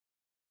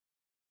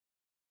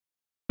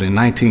In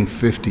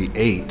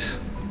 1958,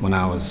 when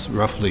I was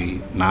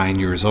roughly 9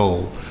 years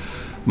old,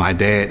 my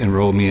dad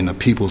enrolled me in the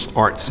People's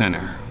Art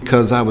Center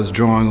because I was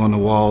drawing on the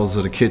walls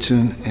of the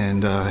kitchen,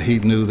 and he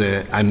knew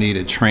that I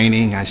needed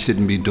training. I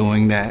shouldn't be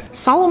doing that.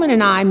 Solomon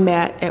and I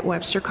met at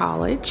Webster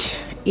College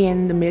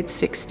in the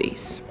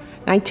mid-60s,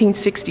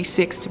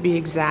 1966 to be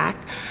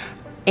exact,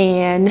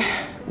 and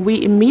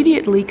we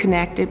immediately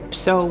connected,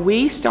 so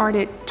we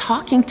started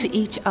talking to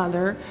each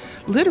other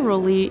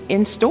literally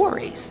in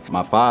stories.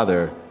 My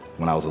father,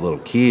 when I was a little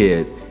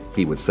kid,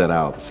 he would set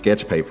out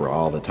sketch paper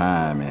all the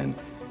time and,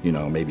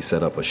 maybe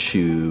set up a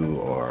shoe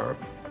or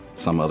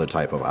some other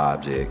type of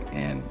object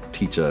and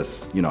teach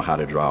us, how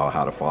to draw,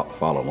 how to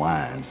follow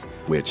lines,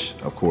 which,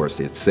 of course,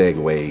 it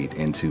segued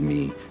into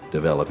me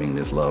developing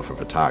this love for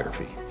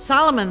photography.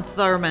 Solomon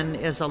Thurman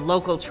is a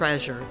local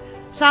treasure.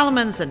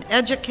 Solomon's an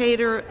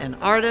educator, an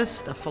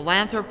artist, a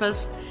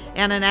philanthropist,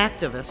 and an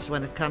activist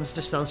when it comes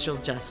to social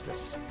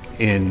justice.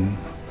 In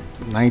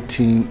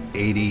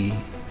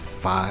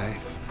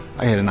 1985,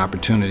 I had an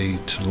opportunity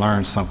to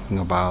learn something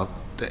about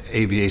the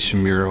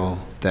aviation mural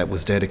that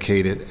was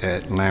dedicated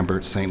at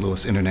Lambert St.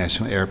 Louis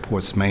International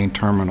Airport's main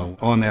terminal.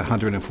 On that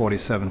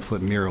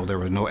 147-foot mural, there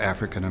were no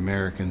African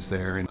Americans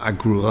there. And I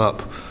grew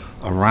up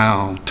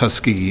around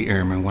Tuskegee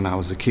Airmen when I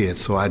was a kid,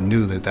 so I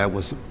knew that that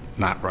was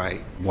not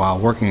right. While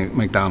working at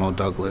McDonnell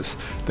Douglas,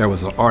 there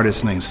was an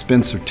artist named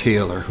Spencer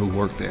Taylor who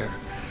worked there,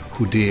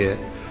 who did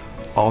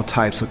all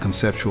types of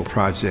conceptual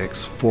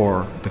projects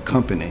for the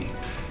company.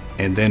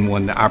 And then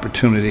when the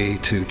opportunity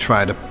to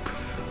try to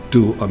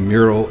do a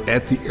mural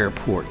at the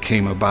airport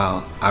came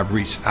about, I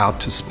reached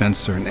out to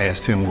Spencer and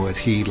asked him would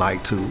he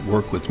like to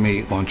work with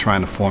me on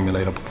trying to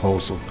formulate a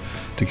proposal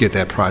to get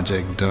that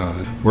project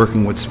done.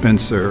 Working with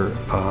Spencer,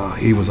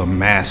 he was a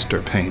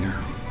master painter,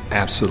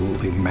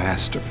 absolutely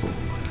masterful.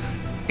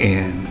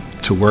 And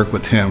to work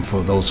with him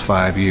for those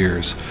 5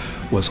 years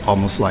was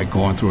almost like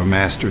going through a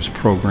master's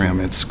program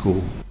at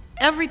school.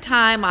 Every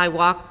time I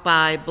walk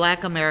by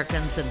Black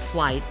Americans in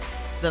Flight,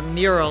 the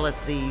mural at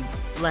the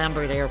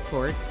Lambert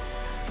Airport,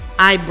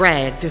 I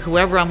brag to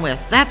whoever I'm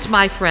with, that's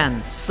my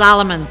friend,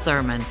 Solomon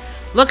Thurman.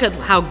 Look at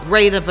how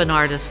great of an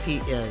artist he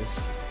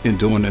is. In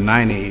during the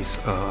 90s,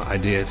 I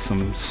did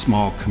some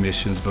small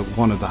commissions, but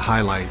one of the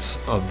highlights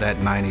of that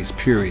 90s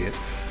period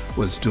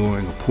was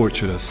doing a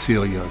portrait of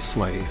Celia, a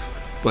slave.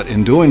 But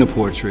in doing the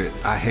portrait,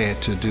 I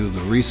had to do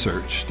the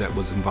research that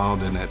was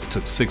involved in that. It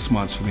took 6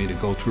 months for me to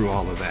go through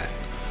all of that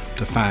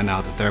to find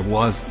out that there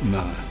was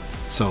none.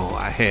 So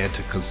I had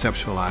to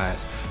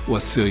conceptualize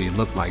what Celia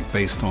looked like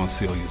based on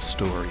Celia's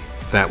story.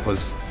 That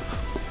was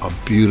a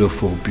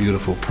beautiful,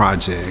 beautiful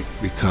project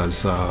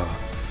because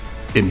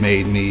it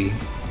made me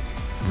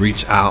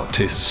reach out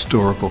to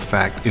historical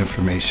fact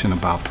information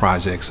about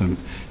projects and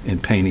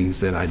paintings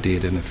that I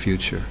did in the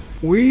future.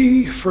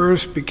 We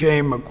first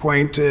became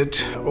acquainted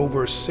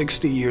over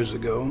 60 years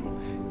ago.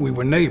 We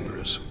were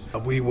neighbors.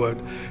 We were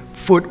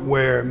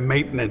footwear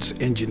maintenance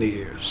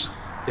engineers.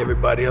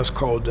 Everybody else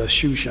called us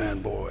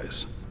shoeshine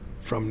boys.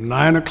 From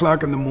 9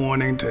 o'clock in the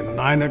morning to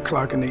 9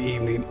 o'clock in the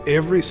evening,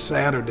 every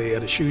Saturday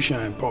at a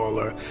shoeshine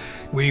parlor,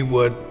 we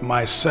would,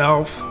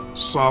 myself,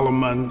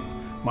 Solomon,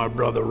 my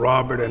brother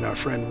Robert, and our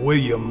friend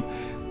William,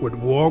 would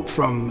walk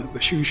from the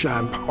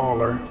shoeshine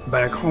parlor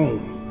back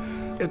home.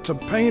 It's a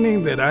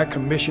painting that I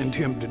commissioned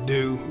him to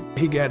do.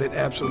 He got it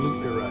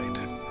absolutely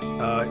right.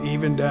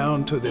 Even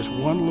down to this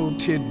one little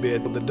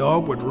tidbit. The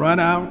dog would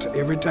run out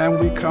every time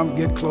we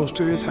get close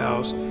to his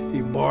house.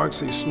 He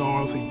barks, he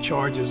snarls, he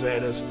charges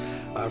at us.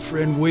 Our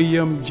friend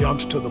William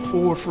jumps to the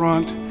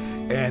forefront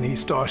and he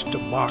starts to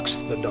box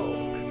the dog.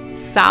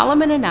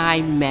 Solomon and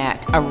I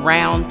met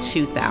around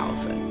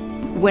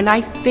 2000. When I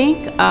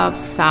think of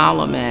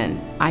Solomon,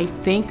 I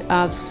think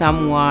of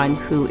someone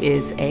who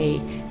is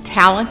a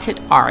talented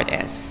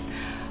artist,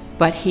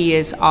 but he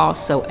is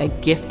also a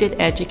gifted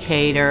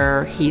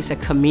educator, he's a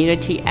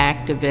community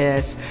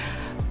activist,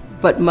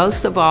 but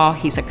most of all,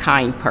 he's a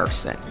kind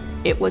person.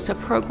 It was a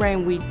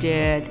program we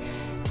did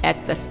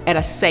at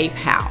a safe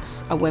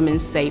house, a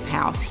women's safe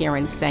house here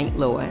in St.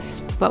 Louis.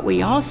 But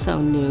we also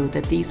knew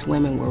that these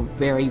women were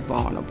very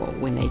vulnerable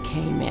when they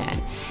came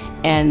in.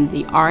 And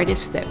the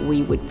artist that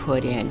we would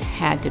put in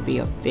had to be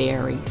a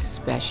very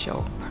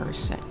special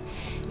person.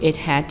 It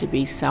had to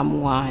be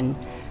someone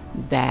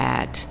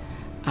that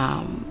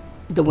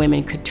the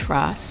women could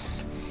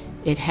trust.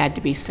 It had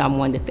to be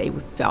someone that they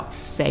felt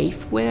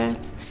safe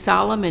with.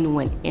 Solomon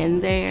went in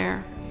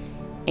there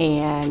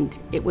and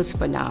it was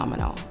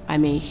phenomenal. I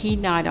mean, he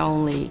not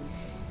only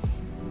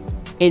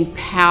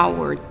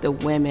empowered the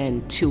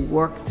women to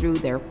work through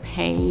their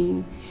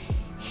pain,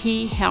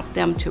 he helped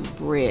them to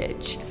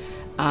bridge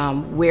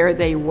where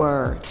they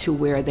were to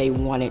where they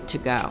wanted to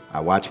go. I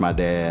watched my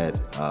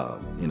dad,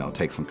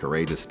 take some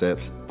courageous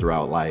steps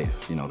throughout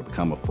life, to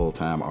become a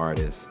full-time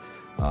artist,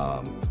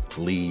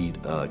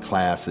 lead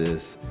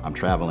classes. I'm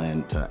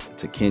traveling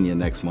to Kenya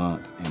next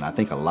month, and I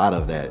think a lot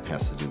of that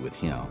has to do with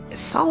him.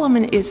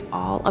 Solomon is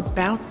all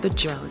about the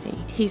journey.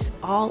 He's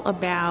all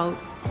about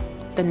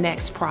the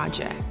next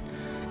project.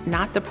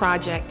 not the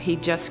project he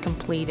just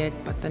completed,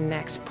 but the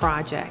next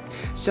project.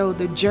 So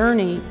the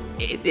journey,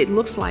 it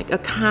looks like a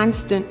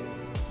constant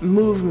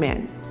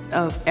movement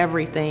of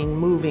everything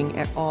moving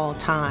at all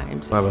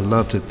times. I would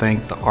love to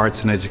thank the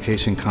Arts and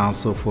Education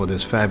Council for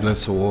this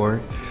fabulous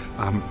award.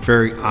 I'm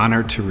very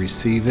honored to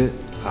receive it.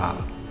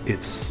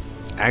 It's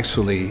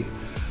actually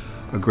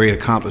a great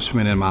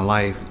accomplishment in my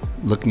life.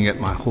 Looking at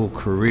my whole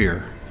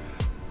career,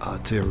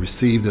 to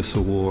receive this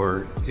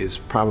award is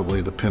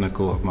probably the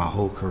pinnacle of my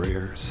whole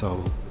career.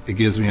 So it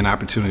gives me an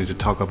opportunity to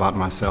talk about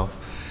myself,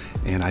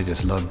 and I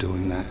just love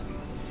doing that.